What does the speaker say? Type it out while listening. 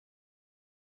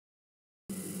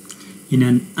In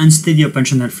an unsteady open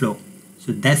channel flow,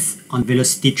 the depth and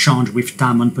velocity change with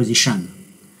time and position.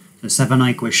 The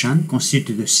Saint-Venant equation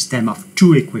constitutes a system of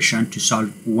two equations to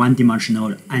solve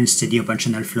one-dimensional unsteady open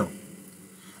channel flow.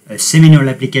 A seminal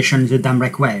application is a dam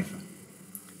break wave.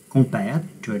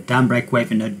 Compared to a dam break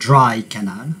wave in a dry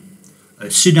canal,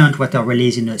 a sudden water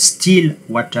release in a still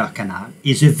water canal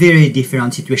is a very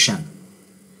different situation.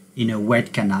 In a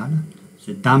wet canal,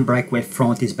 the dam break wave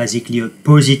front is basically a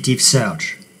positive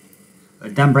surge. A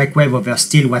dam break wave over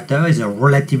still water is a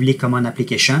relatively common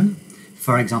application,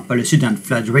 for example a sudden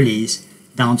flood release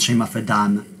downstream of a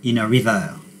dam in a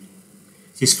river.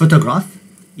 This photograph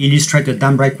illustrates a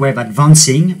dam break wave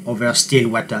advancing over still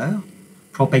water,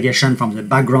 propagation from the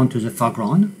background to the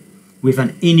foreground, with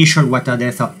an initial water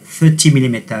depth of 30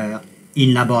 mm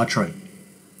in laboratory.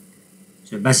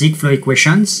 The basic flow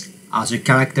equations are the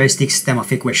characteristic system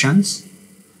of equations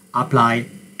applied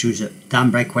to the dam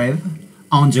break wave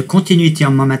and the continuity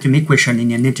and momentum equation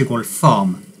in an integral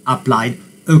form applied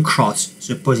across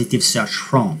the positive surge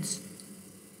front.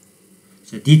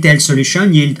 The detailed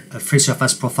solution yields a free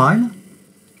surface profile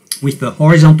with a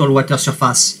horizontal water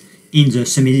surface in the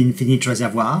semi-infinite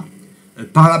reservoir, a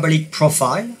parabolic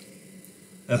profile,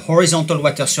 a horizontal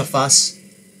water surface,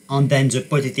 and then the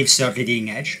positive surge leading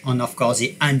edge, and of course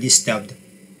the undisturbed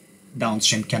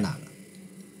downstream canal.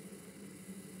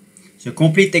 The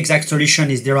complete exact solution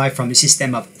is derived from a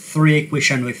system of three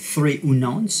equations with three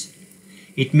unknowns.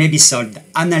 It may be solved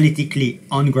analytically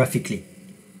and graphically.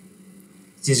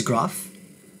 This graph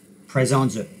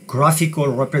presents a graphical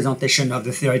representation of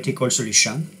the theoretical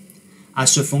solution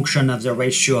as a function of the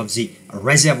ratio of the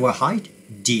reservoir height,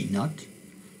 d0,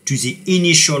 to the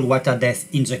initial water depth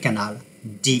in the canal,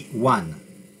 d1.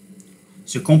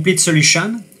 The complete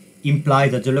solution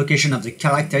implies that the location of the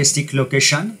characteristic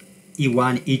location,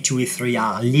 E1, E2, E3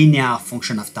 are linear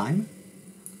function of time.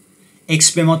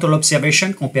 Experimental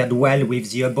observation compared well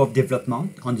with the above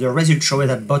development, and the result shows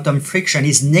that bottom friction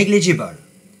is negligible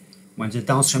when the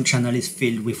downstream channel is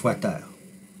filled with water.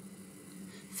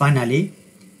 Finally,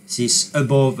 this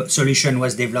above solution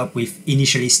was developed with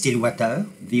initially still water,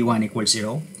 V1 equals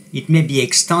 0. It may be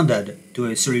extended to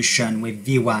a solution with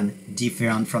V1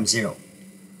 different from 0.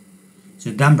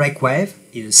 The dam break wave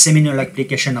is a seminal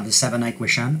application of the Saint-Venant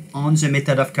equation on the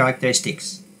method of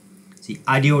characteristics. The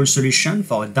ideal solution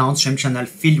for a downstream channel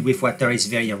filled with water is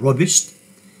very robust,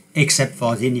 except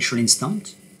for the initial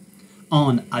instant,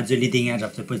 and at the leading edge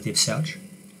of the positive surge.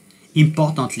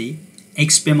 Importantly,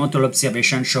 experimental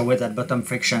observation shows that bottom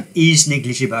friction is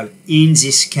negligible in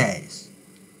this case.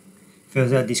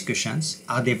 Further discussions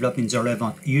are developed in the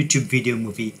relevant YouTube video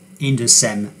movie in the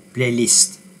same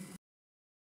playlist.